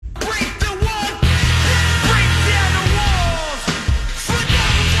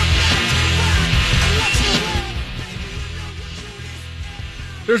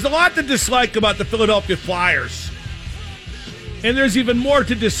There's a lot to dislike about the Philadelphia Flyers. And there's even more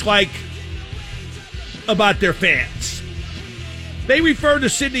to dislike about their fans. They refer to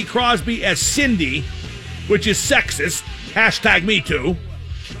Sidney Crosby as Cindy, which is sexist. Hashtag me too.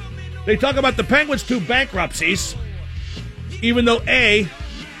 They talk about the Penguins' 2 bankruptcies, even though A,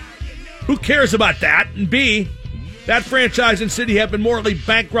 who cares about that? And B, that franchise and city have been morally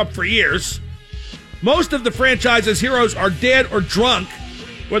bankrupt for years. Most of the franchise's heroes are dead or drunk,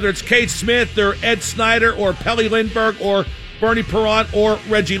 whether it's Kate Smith or Ed Snyder or Pelle Lindbergh or Bernie Perrant or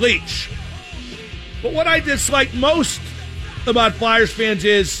Reggie Leach. But what I dislike most about Flyers fans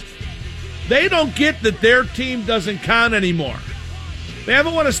is they don't get that their team doesn't count anymore. They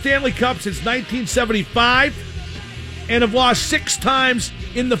haven't won a Stanley Cup since 1975 and have lost 6 times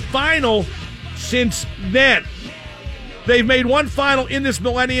in the final since then. They've made 1 final in this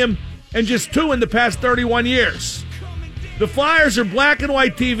millennium and just 2 in the past 31 years. The Flyers are black and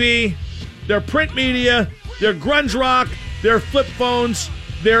white TV, they're print media, they're grunge rock, they're flip phones,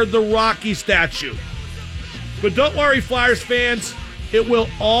 they're the Rocky statue. But don't worry, Flyers fans, it will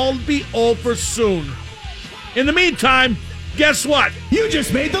all be over soon. In the meantime, guess what? You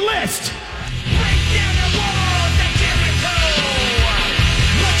just made the list!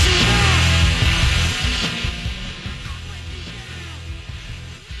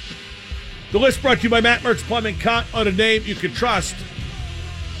 The list brought to you by Matt Mertz Plumbing. Count on a name you can trust.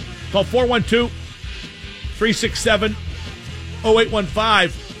 Call 412-367-0815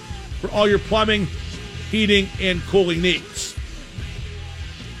 for all your plumbing, heating, and cooling needs.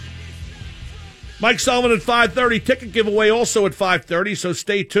 Mike Sullivan at 5:30. Ticket giveaway also at 5:30, so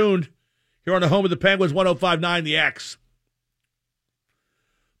stay tuned. Here on the home of the Penguins, 105.9 The X.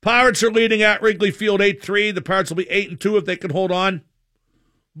 Pirates are leading at Wrigley Field 8-3. The Pirates will be 8-2 if they can hold on.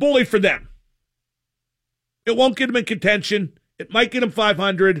 Bully for them. It won't get them in contention. It might get them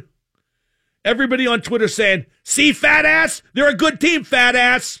 500. Everybody on Twitter saying, see, fat ass? They're a good team, fat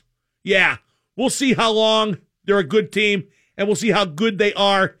ass. Yeah, we'll see how long they're a good team, and we'll see how good they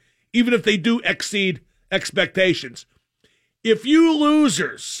are, even if they do exceed expectations. If you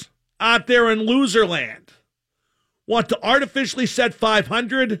losers out there in loserland want to artificially set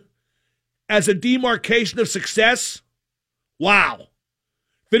 500 as a demarcation of success, wow.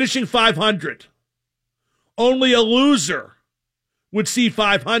 Finishing 500. Only a loser would see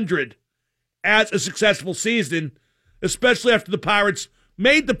 500 as a successful season, especially after the Pirates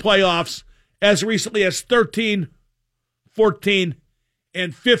made the playoffs as recently as 13, 14,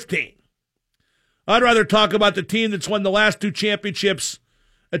 and 15. I'd rather talk about the team that's won the last 2 championships,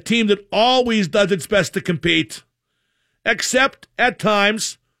 a team that always does its best to compete, except at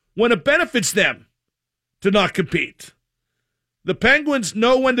times when it benefits them to not compete. The Penguins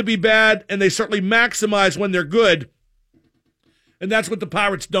know when to be bad, and they certainly maximize when they're good, and that's what the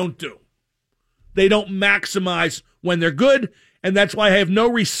Pirates don't do. They don't maximize when they're good, and that's why I have no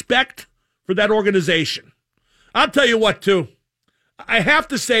respect for that organization. I'll tell you what, too. I have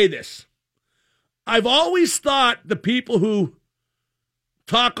to say this. I've always thought the people who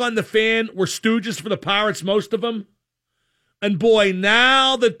talk on the fan were stooges for the Pirates, most of them. And boy,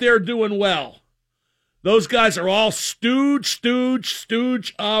 now that they're doing well, those guys are all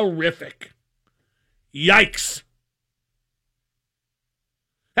stooge-horrific. Yikes.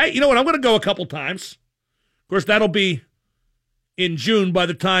 Hey, you know what? I'm going to go a couple times. Of course, that'll be in June. By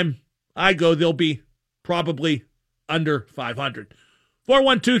the time I go, they'll be probably under 500.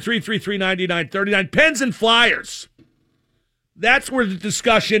 412-333-9939. Pens and Flyers. That's where the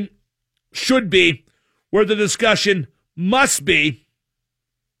discussion should be, where the discussion must be.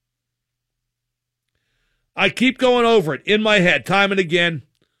 I keep going over it in my head time and again.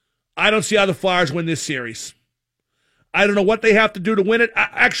 I don't see how the Flyers win this series. I don't know what they have to do to win it.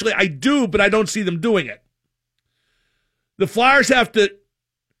 Actually, I do, but I don't see them doing it. The Flyers have to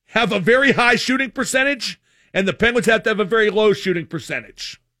have a very high shooting percentage, and the Penguins have to have a very low shooting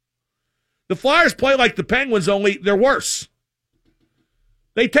percentage. The Flyers play like the Penguins, only they're worse.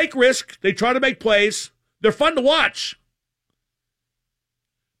 They take risks. They try to make plays. They're fun to watch.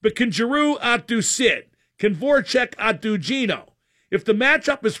 But can Giroux outdo Sid? Can Voracek outdo Gino? If the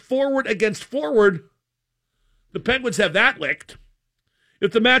matchup is forward against forward, the Penguins have that licked.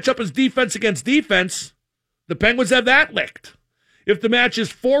 If the matchup is defense against defense, the Penguins have that licked. If the match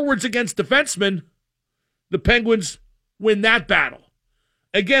is forwards against defensemen, the Penguins win that battle.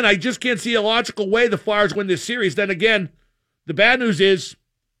 Again, I just can't see a logical way the Flyers win this series. Then again, the bad news is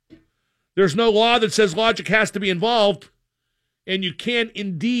there's no law that says logic has to be involved, and you can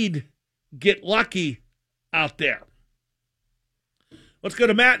indeed get lucky out there. Let's go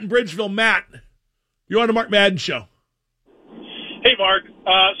to Matt in Bridgeville. Matt, you're on the Mark Madden Show. Hey, Mark.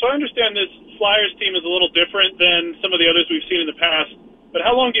 So I understand this Flyers team is a little different than some of the others we've seen in the past, but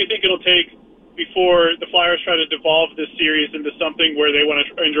how long do you think it'll take before the Flyers try to devolve this series into something where they want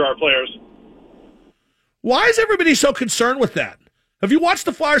to injure our players? Why is everybody so concerned with that? Have you watched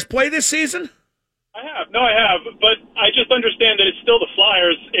the Flyers play this season? I have. No, I have. But I just understand that it's still the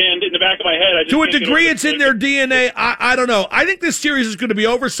Flyers, and in the back of my head, I just to a can't degree, get over it's in their DNA. I don't know. I think this series is going to be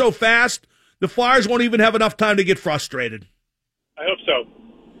over so fast, the Flyers won't even have enough time to get frustrated. I hope so.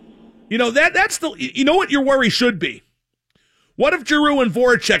 You know, that's the. You know what your worry should be? What if Giroux and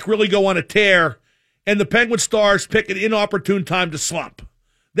Voracek really go on a tear and the Penguin Stars pick an inopportune time to slump?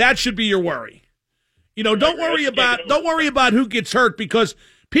 That should be your worry. You know, don't worry about who gets hurt, because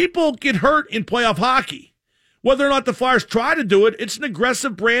people get hurt in playoff hockey. Whether or not the Flyers try to do it, it's an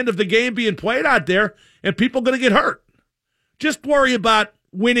aggressive brand of the game being played out there, and people are going to get hurt. Just worry about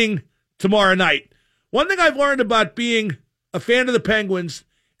winning tomorrow night. One thing I've learned about being a fan of the Penguins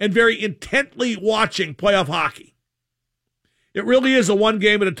and very intently watching playoff hockey, it really is a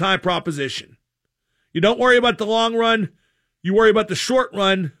one-game-at-a-time proposition. You don't worry about the long run. You worry about the short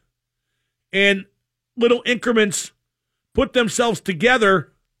run, and little increments put themselves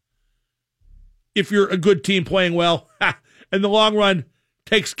together if you're a good team playing well, and the long run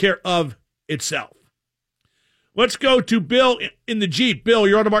takes care of itself. Let's go to Bill in the Jeep. Bill,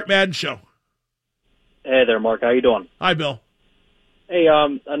 you're on the Mark Madden Show. Hey there, Mark. How you doing? Hi, Bill. Hey,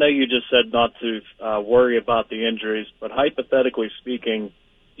 I know you just said not to worry about the injuries, but hypothetically speaking,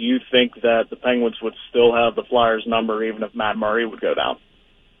 do you think that the Penguins would still have the Flyers' number even if Matt Murray would go down?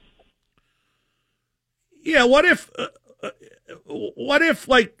 Yeah, what if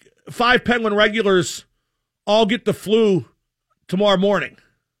like 5 Penguin regulars all get the flu tomorrow morning?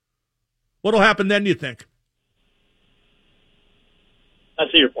 What'll happen then, you think? I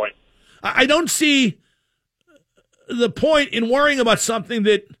see your point. I don't see the point in worrying about something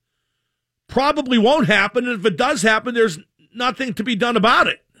that probably won't happen, and if it does happen, there's nothing to be done about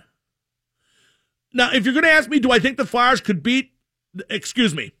it. Now, if you're going to ask me, do I think the Flyers could beat,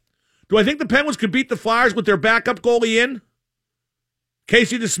 do I think the Penguins could beat the Flyers with their backup goalie in?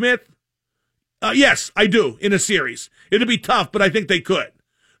 Casey DeSmith? Yes, I do, in a series. It'll be tough, but I think they could.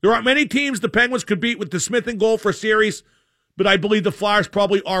 There aren't many teams the Penguins could beat with DeSmith in goal for a series, but I believe the Flyers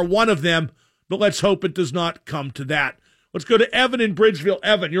probably are one of them, but let's hope it does not come to that. Let's go to Evan in Bridgeville.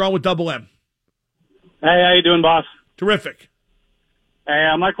 Evan, you're on with Double M. Hey, how you doing, boss? Terrific. Hey,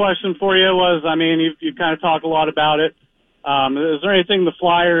 my question for you was, I mean, you kind of talk a lot about it. Is there anything the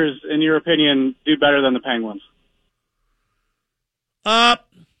Flyers, in your opinion, do better than the Penguins?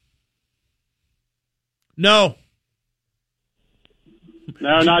 No.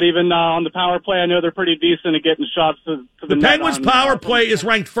 No, not even on the power play. I know they're pretty decent at getting shots to the net. The Penguins' power play is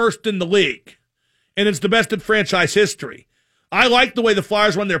ranked first in the league, and it's the best in franchise history. I like the way the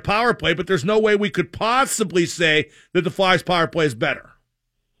Flyers run their power play, but there's no way we could possibly say that the Flyers' power play is better.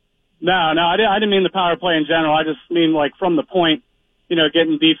 No, I didn't mean the power play in general. I just mean like from the point,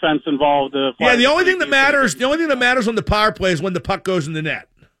 getting defense involved. Yeah, the only thing that matters on the power play is when the puck goes in the net.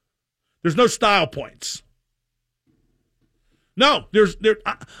 There's no style points. No,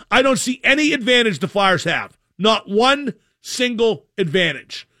 I don't see any advantage the Flyers have. Not one single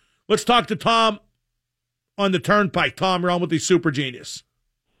advantage. Let's talk to Tom on the Turnpike. Tom, you're on with the Super Genius.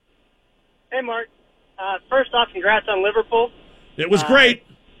 Hey, Mark. First off, congrats on Liverpool. It was great.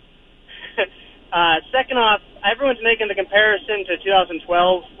 Second off, everyone's making the comparison to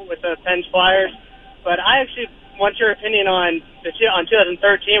 2012 with the Pens Flyers, but I actually want your opinion on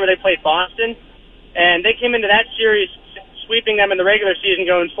 2013 where they played Boston, and they came into that series sweeping them in the regular season,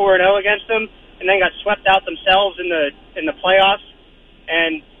 going 4-0 against them, and then got swept out themselves in the playoffs.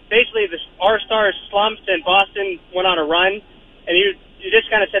 And basically, our Stars slumped, and Boston went on a run. And you just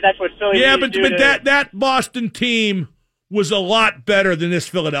kind of said that's what Philly. Yeah, but that Boston team was a lot better than this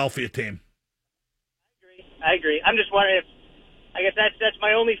Philadelphia team. I agree. I'm just wondering if, I guess that's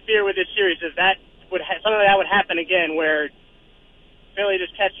my only fear with this series, is that something like that would happen again, where Philly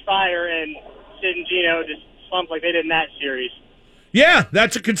just catch fire and Sid and Gino just slump like they did in that series. Yeah,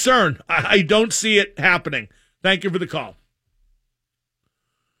 that's a concern. I don't see it happening. Thank you for the call.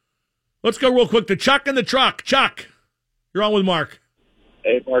 Let's go real quick to Chuck in the truck. Chuck, you're on with Mark.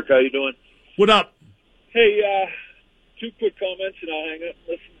 Hey, Mark, how you doing? What up? Hey, 2 quick comments, and I'll hang up and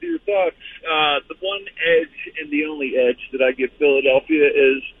listen to your thoughts. The one edge and the only edge that I give Philadelphia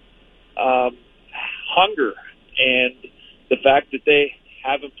is hunger and the fact that they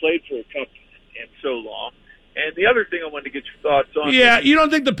haven't played for a cup in so long. And the other thing I wanted to get your thoughts on. Yeah, you don't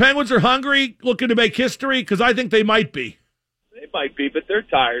think the Penguins are hungry, looking to make history? Because I think they might be. They might be, but they're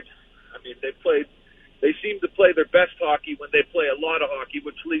tired. I mean, they played They seem to play their best hockey when they play a lot of hockey,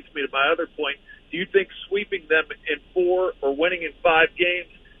 which leads me to my other point. Do you think sweeping them in 4 or winning in 5 games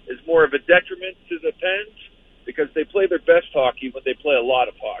is more of a detriment to the Pens? Because they play their best hockey when they play a lot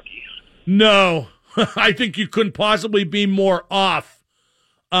of hockey. No, I think you couldn't possibly be more off.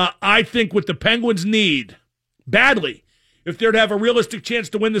 I think what the Penguins need badly, if they're to have a realistic chance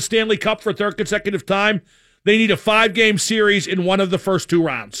to win the Stanley Cup for a third consecutive time, they need a 5-game series in one of the first 2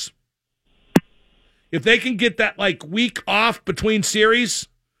 rounds. If they can get that week off between series,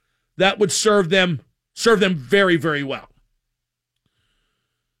 that would serve them very, very well.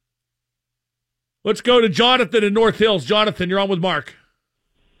 Let's go to Jonathan in North Hills. Jonathan, you're on with Mark.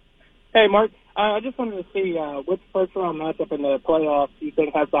 Hey, Mark. I just wanted to see which first-round matchup in the playoffs you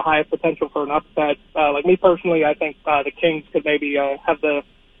think has the highest potential for an upset. Like me personally, I think the Kings could maybe have the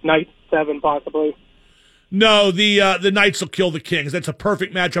Knights 7 possibly. No, the Knights will kill the Kings. That's a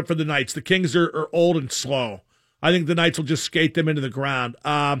perfect matchup for the Knights. The Kings are old and slow. I think the Knights will just skate them into the ground.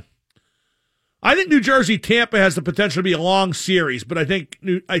 I think New Jersey Tampa has the potential to be a long series, but I think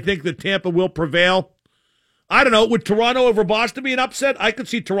that Tampa will prevail. I don't know. Would Toronto over Boston be an upset? I could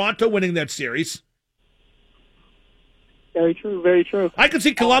see Toronto winning that series. Very true. Very true. I could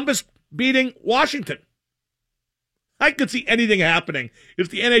see Columbus beating Washington. I could see anything happening. It's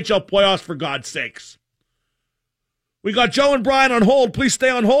the NHL playoffs, for God's sakes. We got Joe and Brian on hold. Please stay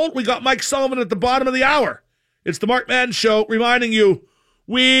on hold. We got Mike Sullivan at the bottom of the hour. It's the Mark Madden Show, reminding you,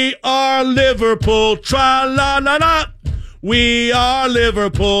 we are Liverpool, tra-la-la-la. We are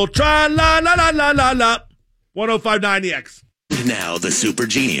Liverpool, tra-la-la-la-la-la. 105.9 The X. Now the super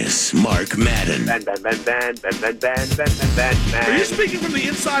genius, Mark Madden. Are you speaking from the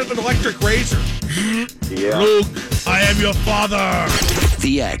inside of an electric razor? Yeah. Luke, I am your father.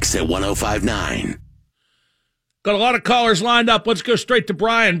 The X at 105.9. Got a lot of callers lined up. Let's go straight to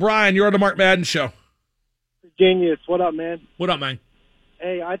Brian. Brian, you're on the Mark Madden Show. Genius. What up, man? What up, man?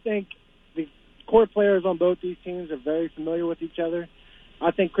 Hey, I think the core players on both these teams are very familiar with each other. I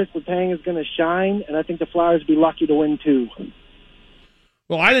think Chris Letang is going to shine, and I think the Flyers will be lucky to win 2.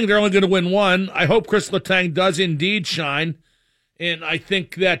 Well, I think they're only going to win 1. I hope Chris Letang does indeed shine, and I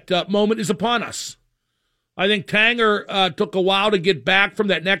think that moment is upon us. I think Tanger took a while to get back from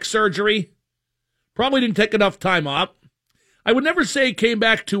that neck surgery. Probably didn't take enough time off. I would never say he came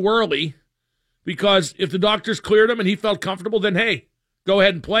back too early, because if the doctors cleared him and he felt comfortable, then hey, go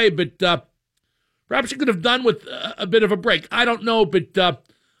ahead and play. But perhaps he could have done with a bit of a break. I don't know, but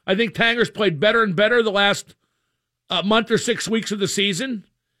I think Tanger's played better and better the last month or 6 weeks of the season,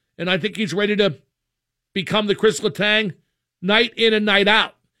 and I think he's ready to become the Chris Letang night in and night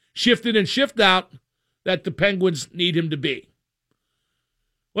out, shift in and shift out that the Penguins need him to be.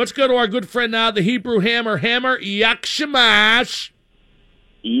 Let's go to our good friend now, the Hebrew Hammer, Yak Shamash.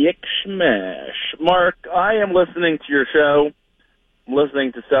 Yick Smash. Mark, I am listening to your show. I'm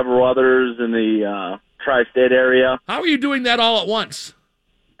listening to several others in the tri-state area. How are you doing that all at once?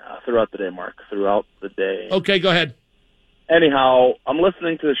 Throughout the day, Mark. Throughout the day. Okay, go ahead. Anyhow, I'm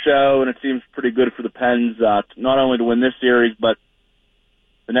listening to the show, and it seems pretty good for the Pens, not only to win this series, but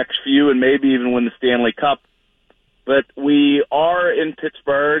the next few, and maybe even win the Stanley Cup. But we are in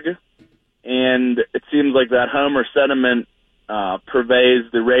Pittsburgh, and it seems like that Homer sentiment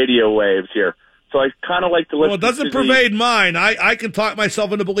pervades the radio waves here. So I kind of like to listen. Well, it doesn't pervade mine. I can talk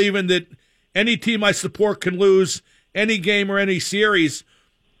myself into believing that any team I support can lose any game or any series,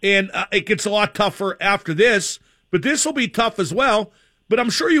 and it gets a lot tougher after this. But this will be tough as well. But I'm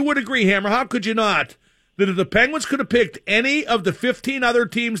sure you would agree, Hammer, how could you not, that if the Penguins could have picked any of the 15 other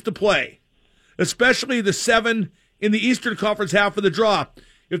teams to play, especially the 7 in the Eastern Conference half of the draw,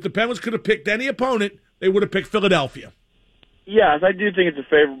 if the Penguins could have picked any opponent, they would have picked Philadelphia. Yes, I do think it's a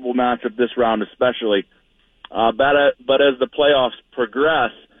favorable matchup this round especially. But as the playoffs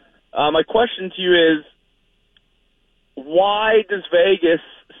progress, my question to you is, why does Vegas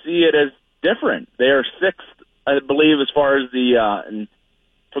see it as different? They are 6th, I believe, as far as the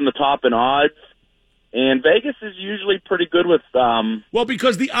from the top in odds. And Vegas is usually pretty good with... well,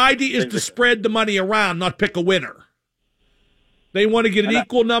 because the idea is to spread the money around, not pick a winner. They want to get an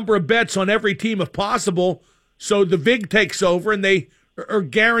equal number of bets on every team if possible, so the VIG takes over and they are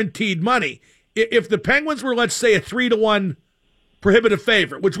guaranteed money. If the Penguins were, let's say, a 3-1 prohibitive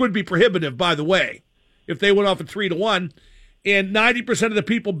favorite, which would be prohibitive, by the way, if they went off at 3-1, and 90% of the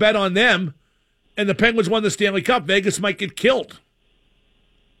people bet on them, and the Penguins won the Stanley Cup, Vegas might get killed.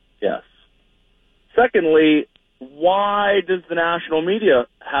 Yes. Secondly, why does the national media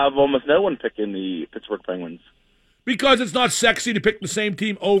have almost no one picking the Pittsburgh Penguins? Because it's not sexy to pick the same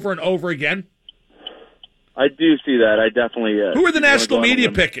team over and over again. I do see that. I definitely... Who are the national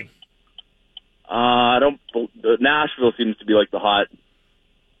media picking? Nashville seems to be like the hot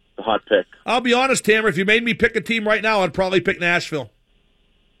pick. I'll be honest, Hammer, if you made me pick a team right now, I'd probably pick Nashville.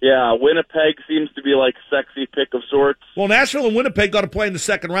 Yeah, Winnipeg seems to be like a sexy pick of sorts. Well, Nashville and Winnipeg got to play in the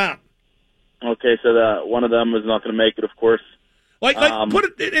second round. Okay, so one of them is not going to make it, of course.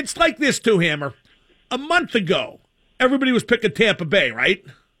 It's like this too, Hammer. A month ago, everybody was picking Tampa Bay, right?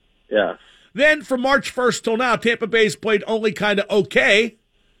 Yeah. Then from March 1st till now, Tampa Bay's played only kind of okay.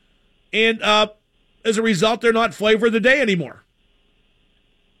 And as a result, they're not flavor of the day anymore.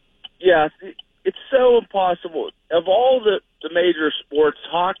 Yeah, it's so impossible. Of all the major sports,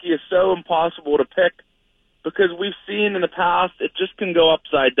 hockey is so impossible to pick because we've seen in the past it just can go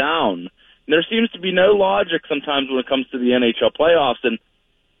upside down. And there seems to be no logic sometimes when it comes to the NHL playoffs, and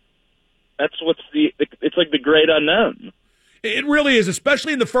that's it's like the great unknown. It really is,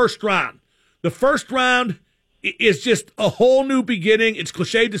 especially in the first round. The first round is just a whole new beginning. It's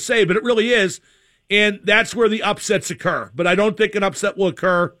cliche to say, but it really is, and that's where the upsets occur. But I don't think an upset will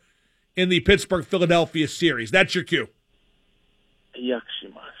occur in the Pittsburgh-Philadelphia series. That's your cue.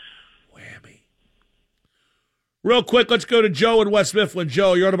 Yakshimash. Whammy. Real quick, let's go to Joe in West Mifflin.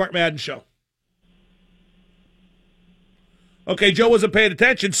 Joe, you're on the Mark Madden Show. Okay, Joe wasn't paying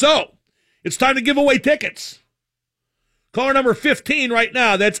attention, so it's time to give away tickets. Caller number 15 right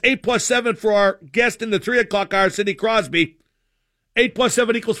now. That's 8+7 for our guest in the 3 o'clock hour, Sidney Crosby.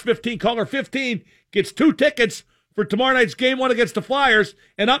 8+7 equals 15. Caller 15 gets 2 tickets for tomorrow night's Game 1 against the Flyers.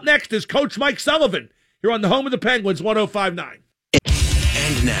 And up next is Coach Mike Sullivan here on the home of the Penguins, 105.9.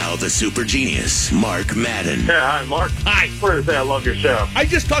 And now the super genius, Mark Madden. Yeah, hi, Mark. Hi. Where to say I love your show. I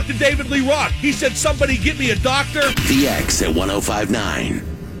just talked to David Lee Roth. He said, somebody get me a doctor. The X at 105.9.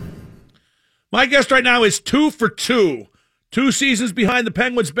 My guest right now is 2 for 2. 2 seasons behind the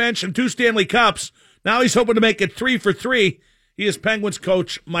Penguins bench and 2 Stanley Cups. Now he's hoping to make it 3 for 3. He is Penguins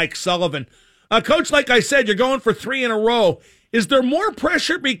coach Mike Sullivan. Coach, like I said, you're going for 3 in a row. Is there more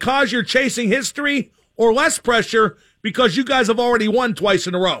pressure because you're chasing history or less pressure because you guys have already won twice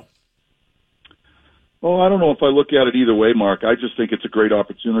in a row? Well, I don't know if I look at it either way, Mark. I just think it's a great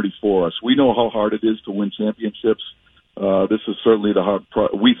opportunity for us. We know how hard it is to win championships. This is certainly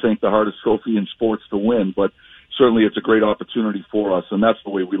we think the hardest trophy in sports to win, but certainly it's a great opportunity for us, and that's the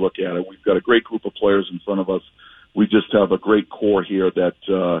way we look at it. We've got a great group of players in front of us. We just have a great core here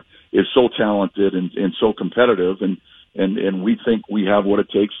that is so talented and so competitive, and we think we have what it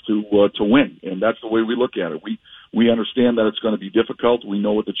takes to win, and that's the way we look at it. We understand that it's going to be difficult. We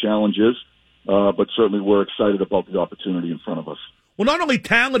know what the challenge is, but certainly we're excited about the opportunity in front of us. Well, not only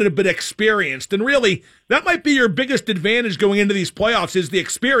talented, but experienced, and really, that might be your biggest advantage going into these playoffs is the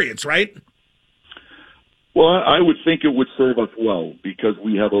experience, right? Well, I would think it would serve us well because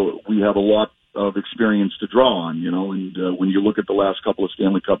we have a lot of experience to draw on, and when you look at the last couple of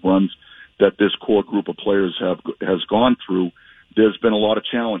Stanley Cup runs that this core group of players has gone through, there's been a lot of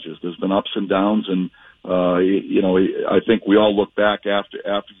challenges. There's been ups and downs, and I think we all look back after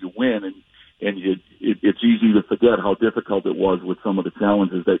you win, and it's easy to forget how difficult it was with some of the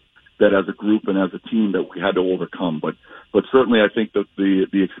challenges that as a group and as a team that we had to overcome. But certainly, I think that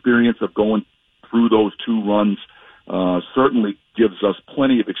the experience of going through those 2 runs certainly gives us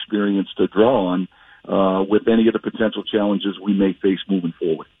plenty of experience to draw on with any of the potential challenges we may face moving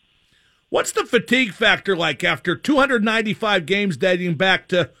forward. What's the fatigue factor like after 295 games dating back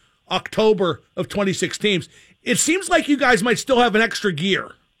to October of 2016? It seems like you guys might still have an extra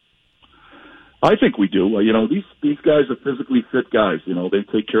gear. I think we do. These guys are physically fit guys. They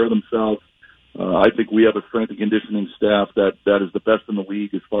take care of themselves. I think we have a strength and conditioning staff that is the best in the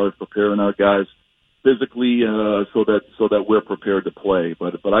league as far as preparing our guys physically, so that we're prepared to play.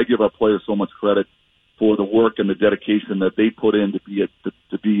 But I give our players so much credit for the work and the dedication that they put in to be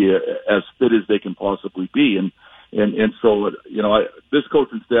as fit as they can possibly be. And so this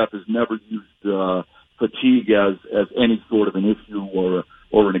coaching staff has never used fatigue as any sort of an issue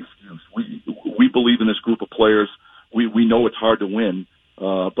or an excuse. We believe in this group of players. We know it's hard to win,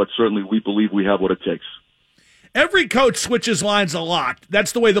 but certainly we believe we have what it takes. Every coach switches lines a lot.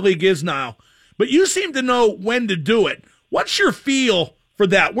 That's the way the league is now. But you seem to know when to do it. What's your feel for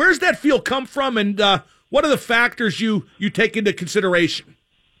that? Where's that feel come from, and what are the factors you take into consideration?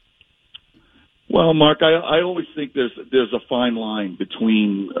 Well, Mark, I always think there's a fine line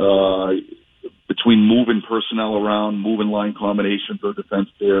between moving personnel around, moving line combinations or defense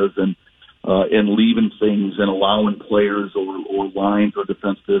pairs, and leaving things and allowing players or lines or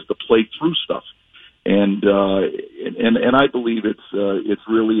defense pairs to play through stuff. And I believe it's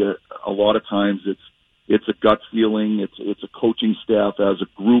really a lot of times it's a gut feeling. It's a coaching staff as a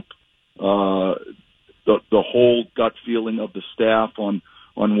group, the whole gut feeling of the staff on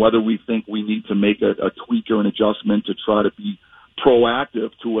on whether we think we need to make a tweak or an adjustment to try to be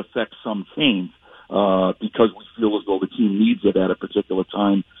proactive to affect some change because we feel as though the team needs it at a particular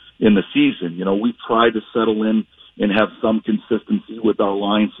time in the season. You know, we've tried to settle in and have some consistency with our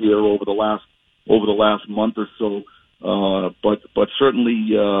lines here over the last month or so. But certainly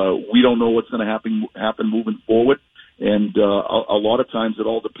we don't know what's going to happen moving forward. And a lot of times it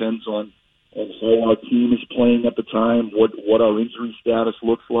all depends on how our team is playing at the time, what our injury status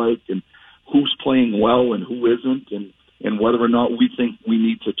looks like, and who's playing well and who isn't, and whether or not we think we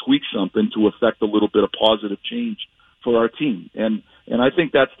need to tweak something to affect a little bit of positive change for our team. And I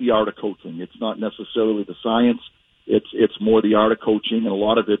think that's the art of coaching. It's not necessarily the science. It's more the art of coaching, and a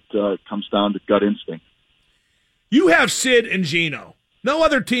lot of it comes down to gut instinct. You have Sid and Gino. No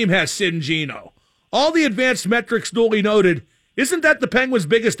other team has Sid and Gino. All the advanced metrics duly noted. Isn't that the Penguins'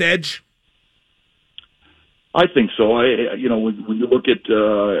 biggest edge? I think so. When you look at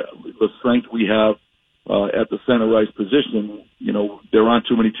the strength we have at the center ice position, there aren't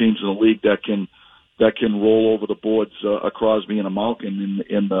too many teams in the league that can roll over the boards a Crosby and a Malkin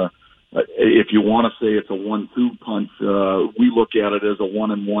in the. If you want to say it's a 1-2 punch, we look at it as a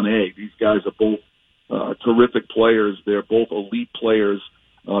 1 and 1A. These guys are both terrific players. They're both elite players.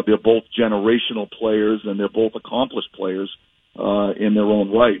 They're both generational players, and they're both accomplished players in their own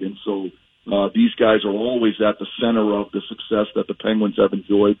right. And so these guys are always at the center of the success that the Penguins have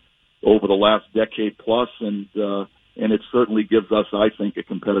enjoyed over the last decade plus, and it certainly gives us, I think, a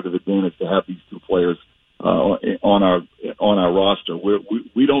competitive advantage to have these two players on our roster.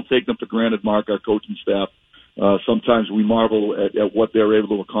 We don't take them for granted, Mark, our coaching staff. Sometimes we marvel at what they're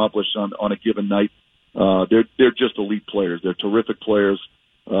able to accomplish on a given night. They're just elite players. They're terrific players,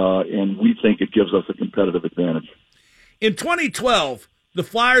 and we think it gives us a competitive advantage. In 2012, the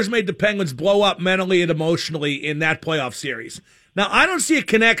Flyers made the Penguins blow up mentally and emotionally in that playoff series. Now, I don't see a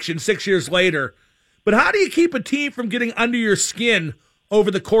connection 6 years later, but how do you keep a team from getting under your skin over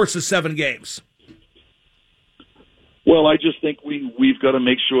the course of 7 games? Well, I just think we've got to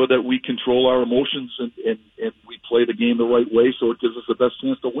make sure that we control our emotions and we play the game the right way so it gives us the best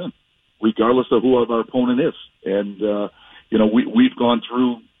chance to win, regardless of who our opponent is. And, we've gone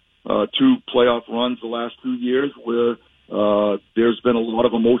through 2 playoff runs the last 2 years where there's been a lot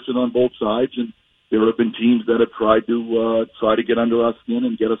of emotion on both sides, and there have been teams that have tried to get under our skin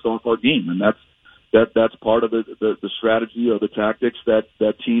and get us off our game. And that's part of the strategy or the tactics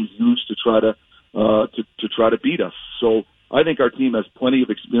that teams use to try to beat us. So I think our team has plenty of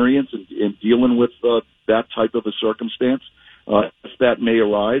experience in dealing with that type of a circumstance. If that may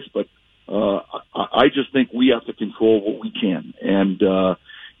arise, but I just think we have to control what we can, and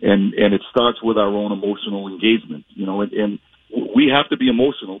it starts with our own emotional engagement. And we have to be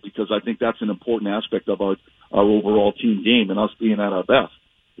emotional because I think that's an important aspect of our overall team game and us being at our best.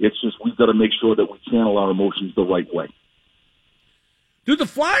 It's just we've got to make sure that we channel our emotions the right way. Do the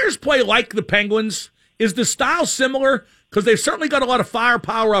Flyers play like the Penguins? Is the style similar? Because they've certainly got a lot of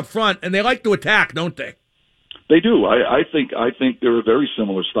firepower up front, and they like to attack, don't they? They do. I think they're a very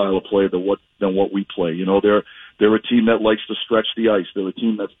similar style of play than what we play. They're a team that likes to stretch the ice. They're a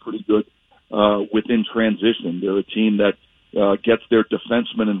team that's pretty good within transition. They're a team that gets their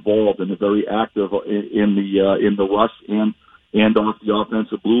defensemen involved and they're very active in the rush and off the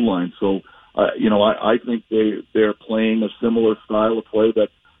offensive blue line. So I think they're playing a similar style of play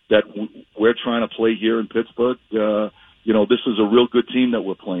that we're trying to play here in Pittsburgh. This is a real good team that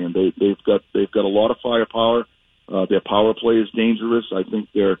we're playing. They've got a lot of firepower. Their power play is dangerous. I think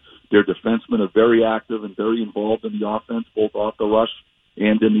their defensemen are very active and very involved in the offense, both off the rush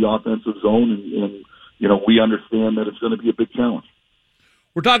and in the offensive zone. And we understand that it's going to be a big challenge.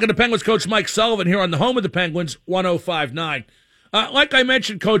 We're talking to Penguins coach Mike Sullivan here on the home of the Penguins, 105.9. Like I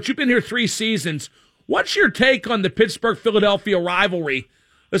mentioned, Coach, you've been here 3 seasons. What's your take on the Pittsburgh-Philadelphia rivalry,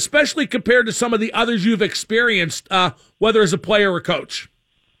 especially compared to some of the others you've experienced, whether as a player or coach?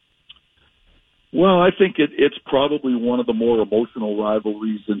 Well, I think it's probably one of the more emotional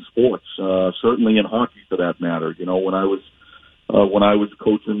rivalries in sports, certainly in hockey for that matter. When I was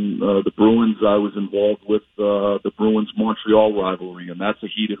coaching the Bruins, I was involved with the Bruins-Montreal rivalry, and that's a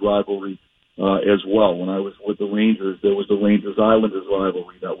heated rivalry as well. When I was with the Rangers, there was the Rangers-Islanders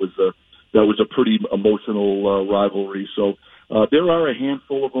rivalry. That was a pretty emotional rivalry. So there are a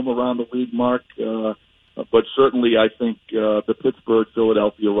handful of them around the league, Mark, but certainly I think the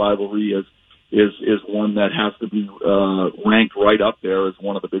Pittsburgh-Philadelphia rivalry is one that has to be ranked right up there as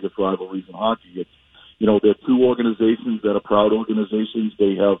one of the biggest rivalries in hockey. They're 2 organizations that are proud organizations.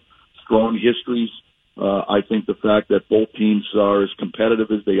 They have strong histories. I think the fact that both teams are as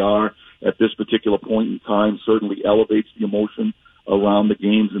competitive as they are at this particular point in time certainly elevates the emotion around the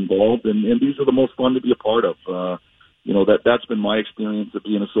games involved, and these are the most fun to be a part of. That's been my experience of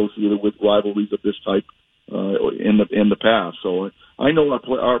being associated with rivalries of this type in the past. So I know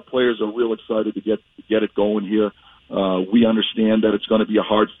our players are real excited to get it going here. We understand that it's going to be a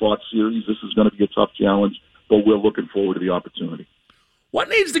hard-fought series. This is going to be a tough challenge, but we're looking forward to the opportunity. What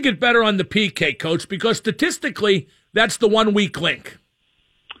needs to get better on the PK, Coach? Because statistically, that's the one weak link.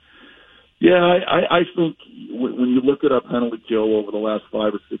 Yeah, I think when you look at our penalty kill over the last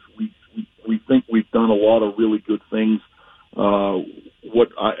 5 or 6 weeks, we think we've done a lot of really good things.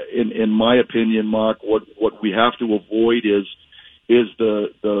 In my opinion, Mark, what we have to avoid is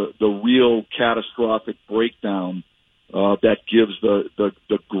the real catastrophic breakdown that gives the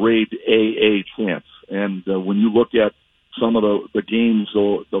grade AA chance. And when you look at some of the games,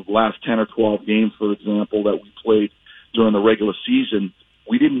 or the last 10 or 12 games, for example, that we played during the regular season,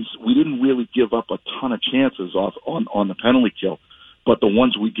 we didn't really give up a ton of chances on the penalty kill, but the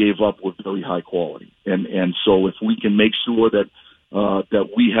ones we gave up were very high quality. And so if we can make sure that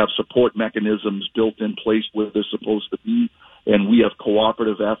we have support mechanisms built in place where they're supposed to be, and we have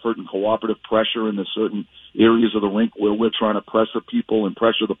cooperative effort and cooperative pressure in the certain areas of the rink where we're trying to pressure people and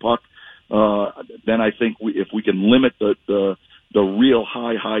pressure the puck, then I think if we can limit the real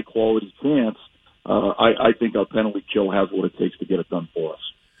high quality chance, I think our penalty kill has what it takes to get it done for us.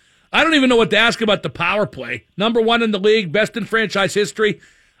 I don't even know what to ask about the power play. Number 1 in the league, best in franchise history.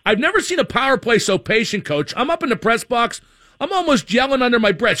 I've never seen a power play so patient, Coach. I'm up in the press box. I'm almost yelling under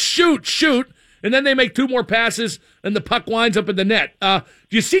my breath, shoot, and then they make 2 more passes, and the puck winds up in the net. Do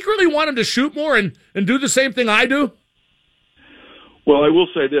you secretly want them to shoot more and do the same thing I do? Well, I will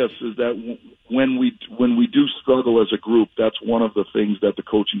say this, is that when we do struggle as a group, that's one of the things that the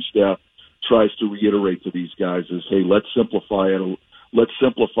coaching staff tries to reiterate to these guys is, hey, let's simplify it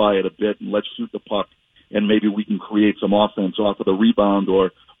a bit, and let's shoot the puck, and maybe we can create some offense off of the rebound,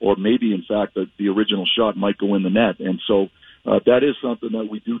 or maybe, in fact, the original shot might go in the net. And so that is something that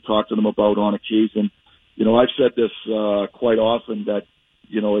we do talk to them about on occasion. I've said this quite often, that,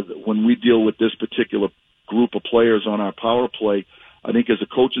 when we deal with this particular group of players on our power play, I think as a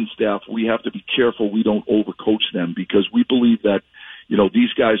coaching staff, we have to be careful we don't overcoach them, because we believe that,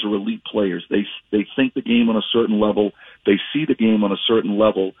 these guys are elite players. They think the game on a certain level. They see the game on a certain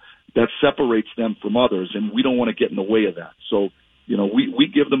level that separates them from others, and we don't want to get in the way of that. So,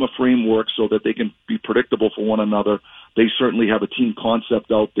 we give them a framework so that they can be predictable for one another. They certainly have a team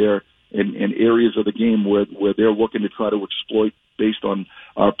concept out there in areas of the game where they're looking to try to exploit based on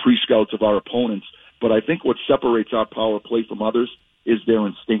our pre-scouts of our opponents. But I think what separates our power play from others is their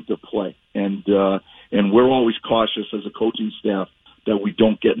instinctive play. And we're always cautious as a coaching staff that we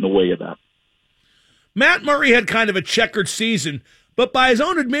don't get in the way of that. Matt Murray had kind of a checkered season, but by his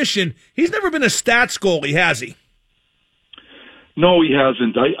own admission, he's never been a stats goalie, has he? No, he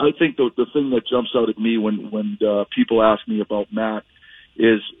hasn't. I think the thing that jumps out at me when people ask me about Matt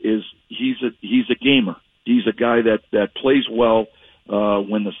is he's a gamer. He's a guy that plays well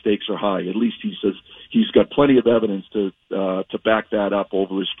when the stakes are high. At least he says he's got plenty of evidence to back that up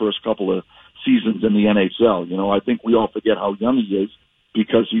over his first couple of seasons in the NHL. I think we all forget how young he is,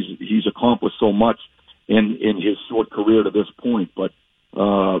 because he's accomplished so much in his short career to this point. But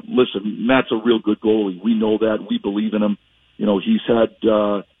listen, Matt's a real good goalie. We know that. We believe in him. He's had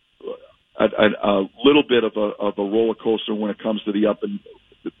a little bit of a roller coaster when it comes to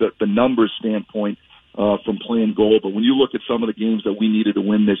the numbers standpoint from playing goal. But when you look at some of the games that we needed to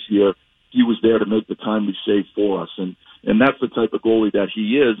win this year, he was there to make the timely save for us. And that's the type of goalie that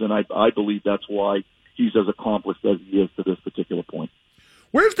he is, and I believe that's why he's as accomplished as he is to this particular point.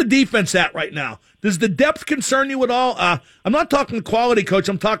 Where's the defense at right now? Does the depth concern you at all? I'm not talking quality, Coach.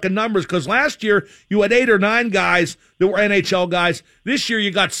 I'm talking numbers, because last year you had 8 or 9 guys that were NHL guys. This year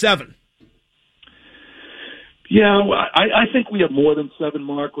you got 7. Yeah, I think we have more than 7,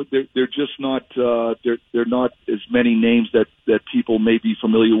 Mark. They're just not. They're not as many names that people may be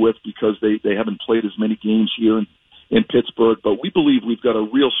familiar with, because they haven't played as many games here in Pittsburgh. But we believe we've got a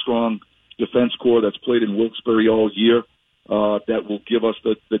real strong defense core that's played in Wilkes-Barre all year. That will give us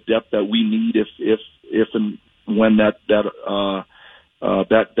the depth that we need if and when that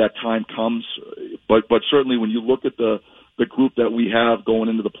time comes. But certainly when you look at the group that we have going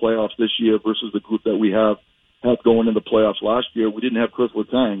into the playoffs this year versus the group that we have going into the playoffs last year, we didn't have Chris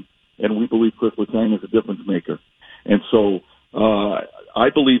Letang, and we believe Chris Letang is a difference maker. And so I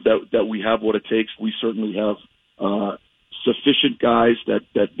believe that we have what it takes. We certainly have sufficient guys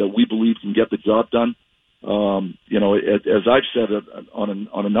that we believe can get the job done. As I've said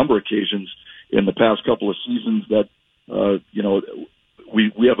on a number of occasions in the past couple of seasons, that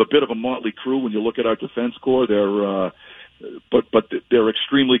we have a bit of a motley crew when you look at our defense corps. but they're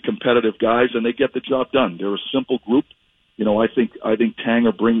extremely competitive guys, and they get the job done. They're a simple group. You know, I think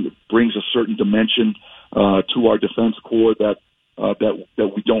Tanger brings a certain dimension to our defense core that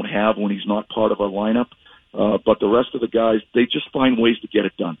we don't have when he's not part of our lineup. But the rest of the guys, they just find ways to get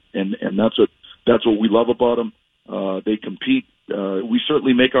it done, and that's what we love about them. They compete. We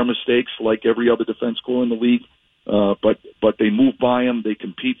certainly make our mistakes like every other defense core in the league, but they move by them. They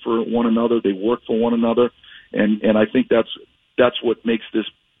compete for one another. They work for one another, and I think that's what makes this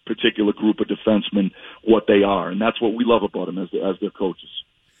particular group of defensemen what they are, and that's what we love about them as their coaches.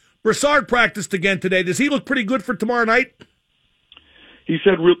 Brassard practiced again today. Does he look pretty good for tomorrow night? He's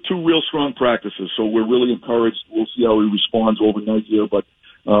had two real strong practices, so we're really encouraged. We'll see how he responds overnight here, but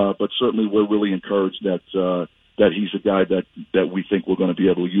certainly we're really encouraged that he's a guy that we think we're going to be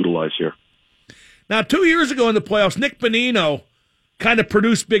able to utilize here. Now, 2 years ago in the playoffs, Nick Bonino kind of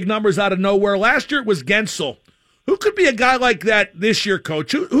produced big numbers out of nowhere. Last year it was Gensel. Who could be a guy like that this year,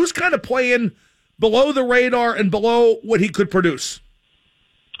 Coach? Who's kind of playing below the radar and below what he could produce?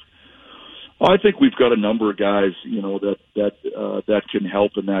 I think we've got a number of guys, you know, that can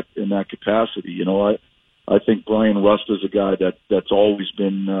help in that capacity. You know, I think Brian Rust is a guy that's always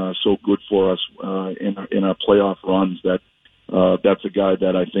been so good for us in our playoff runs. That's a guy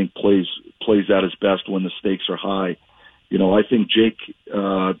that I think plays at his best when the stakes are high. You know, I think Jake,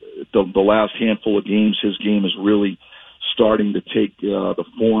 the last handful of games, his game is really starting to take the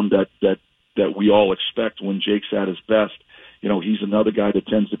form that we all expect when Jake's at his best. You know, he's another guy that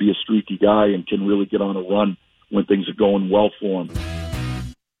tends to be a streaky guy and can really get on a run when things are going well for him.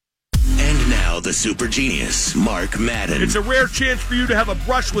 And now the super genius, Mark Madden. It's a rare chance for you to have a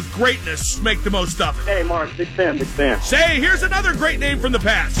brush with greatness. Make the most of it. Hey, Mark, big fan. Say, here's another great name from the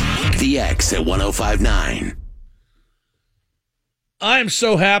past. The X at 105.9. I am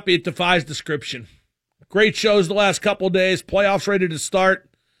so happy it defies description. Great shows the last couple of days. Playoffs ready to start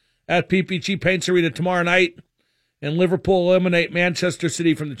at PPG Paints Arena tomorrow night. And Liverpool eliminate Manchester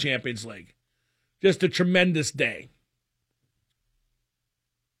City from the Champions League. Just a tremendous day.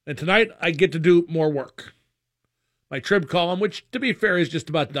 And tonight, I get to do more work. My Trib column, which, to be fair, is just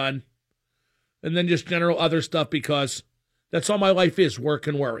about done. And then just general other stuff, because that's all my life is, work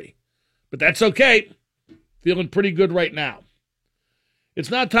and worry. But that's okay. Feeling pretty good right now.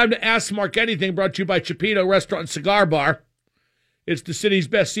 It's not time to Ask Mark Anything, brought to you by Chipino Restaurant and Cigar Bar. It's the city's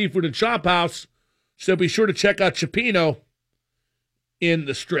best seafood and chop house. So be sure to check out Chipino in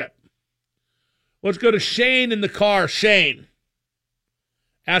the Strip. Let's go to Shane in the car. Shane,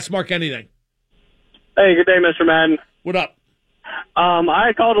 Ask Mark Anything. Hey, good day, Mr. Madden. What up?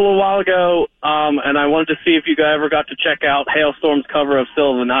 I called a little while ago, and I wanted to see if you guys ever got to check out Hailstorm's cover of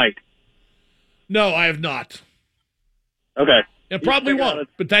Still of the Night. No, I have not. Okay. And probably won't,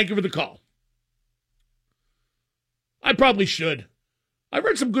 but thank you for the call. I probably should. I've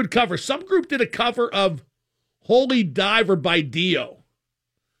heard some good covers. Some group did a cover of Holy Diver by Dio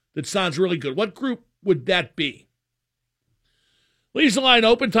that sounds really good. What group would that be? Leaves the line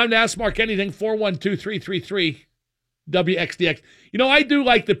open. Time to Ask Mark Anything. 412-333-WXDX. You know, I do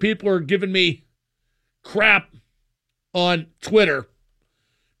like the people who are giving me crap on Twitter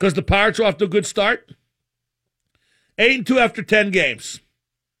because the Pirates are off to a good start. 8-2 after 10 games.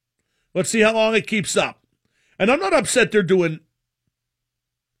 Let's see how long it keeps up. And I'm not upset they're doing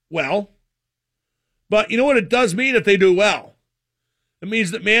well, but you know what it does mean if they do well? It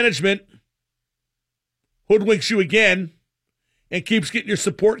means that management hoodwinks you again and keeps getting your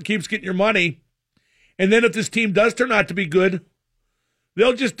support and keeps getting your money. And then if this team does turn out to be good,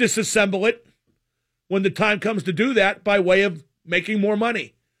 they'll just disassemble it when the time comes to do that by way of making more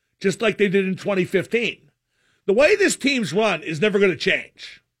money, just like they did in 2015. The way this team's run is never going to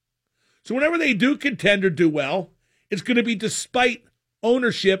change. So whenever they do contend or do well, it's going to be despite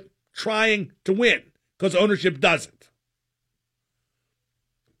ownership trying to win, because ownership doesn't.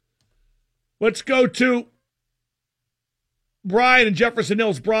 Let's go to Brian in Jefferson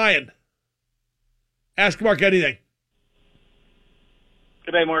Hills. Brian, Ask Mark Anything.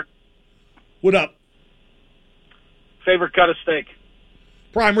 Good day, Mark. What up? Favorite cut of steak?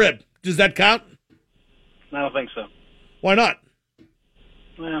 Prime rib. Does that count? I don't think so. Why not?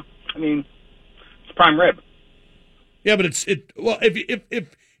 Well, I mean, it's prime rib. Yeah, but well,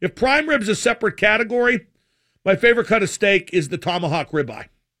 if prime rib's a separate category, my favorite cut of steak is the tomahawk ribeye.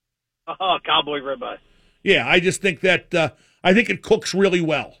 Oh, cowboy ribeye. Yeah, I just think that I think it cooks really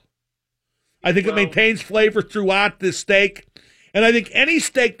well. I think it maintains flavor throughout the steak, and I think any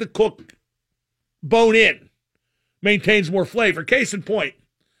steak that cooked bone in maintains more flavor. Case in point,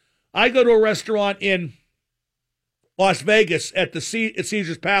 I go to a restaurant in Las Vegas at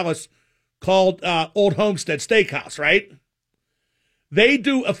Caesar's Palace called Old Homestead Steakhouse, right? They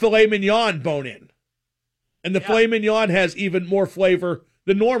do a filet mignon bone-in. And the filet mignon has even more flavor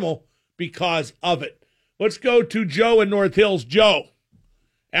than normal because of it. Let's go to Joe in North Hills. Joe,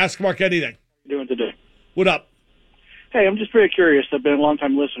 ask Mark anything. How are you doing today? What up? Hey, I'm just very curious. I've been a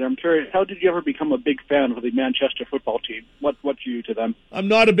long-time listener. I'm curious, how did you ever become a big fan of the Manchester football team? What drew you to them? I'm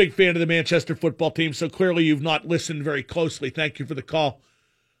not a big fan of the Manchester football team, so clearly you've not listened very closely. Thank you for the call.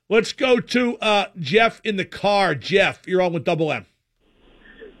 Let's go to Jeff in the car. Jeff, you're on with Double M.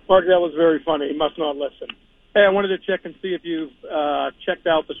 Mark, that was very funny. You must not listen. Hey, I wanted to check and see if you've checked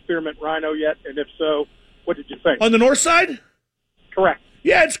out the Spearmint Rhino yet, and if so, what did you think? On the north side? Correct.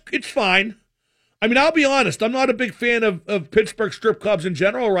 Yeah, it's fine. I mean, I'll be honest. I'm not a big fan of Pittsburgh strip clubs in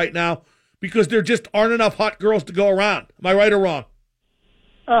general right now because there just aren't enough hot girls to go around. Am I right or wrong?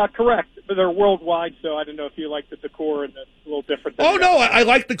 Correct. But they're worldwide, so I don't know if you like the decor and it's a little different. Oh, no, I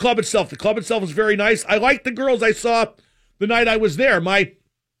like the club itself. The club itself is very nice. I like the girls I saw the night I was there. My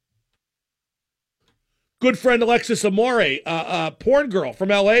good friend Alexis Amore, porn girl from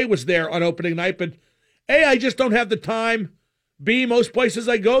L.A., was there on opening night. But, A, I just don't have the time. B, most places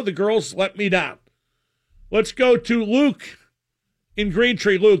I go, the girls let me down. Let's go to Luke in Green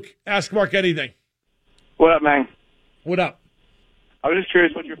Tree. Luke, ask Mark anything. What up, man? What up? I was just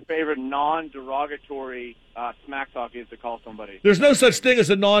curious what your favorite non-derogatory smack talk is to call somebody. There's no such thing as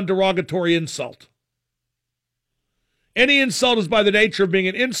a non-derogatory insult. Any insult is by the nature of being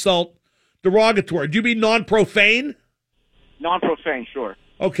an insult derogatory. Do you mean non-profane? Non-profane, sure.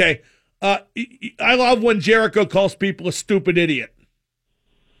 Okay. I love when Jericho calls people a stupid idiot.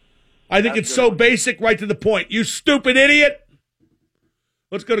 I think it's so basic, right to the point. You stupid idiot.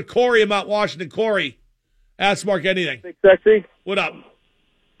 Let's go to Corey in Mount Washington. Corey, ask Mark anything. Big Sexy. What up?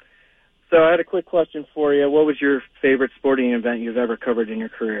 So I had a quick question for you. What was your favorite sporting event you've ever covered in your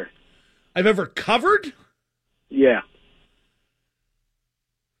career? I've ever covered? Yeah.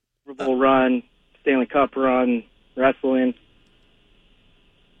 Super Bowl run, Stanley Cup run, wrestling.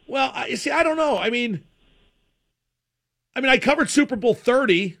 Well, you see, I don't know. I mean, I covered Super Bowl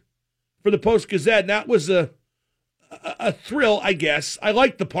 30 for the Post-Gazette, and that was a thrill, I guess. I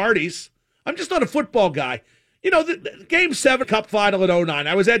like the parties. I'm just not a football guy. You know, the Game 7 Cup final in 2009.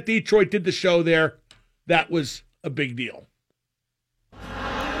 I was at Detroit, did the show there. That was a big deal.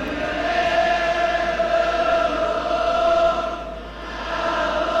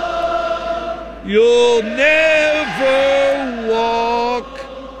 You'll never walk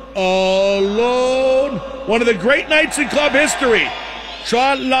alone. One of the great nights in club history.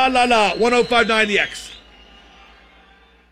 Tra-la-la-la, 105.9 The X.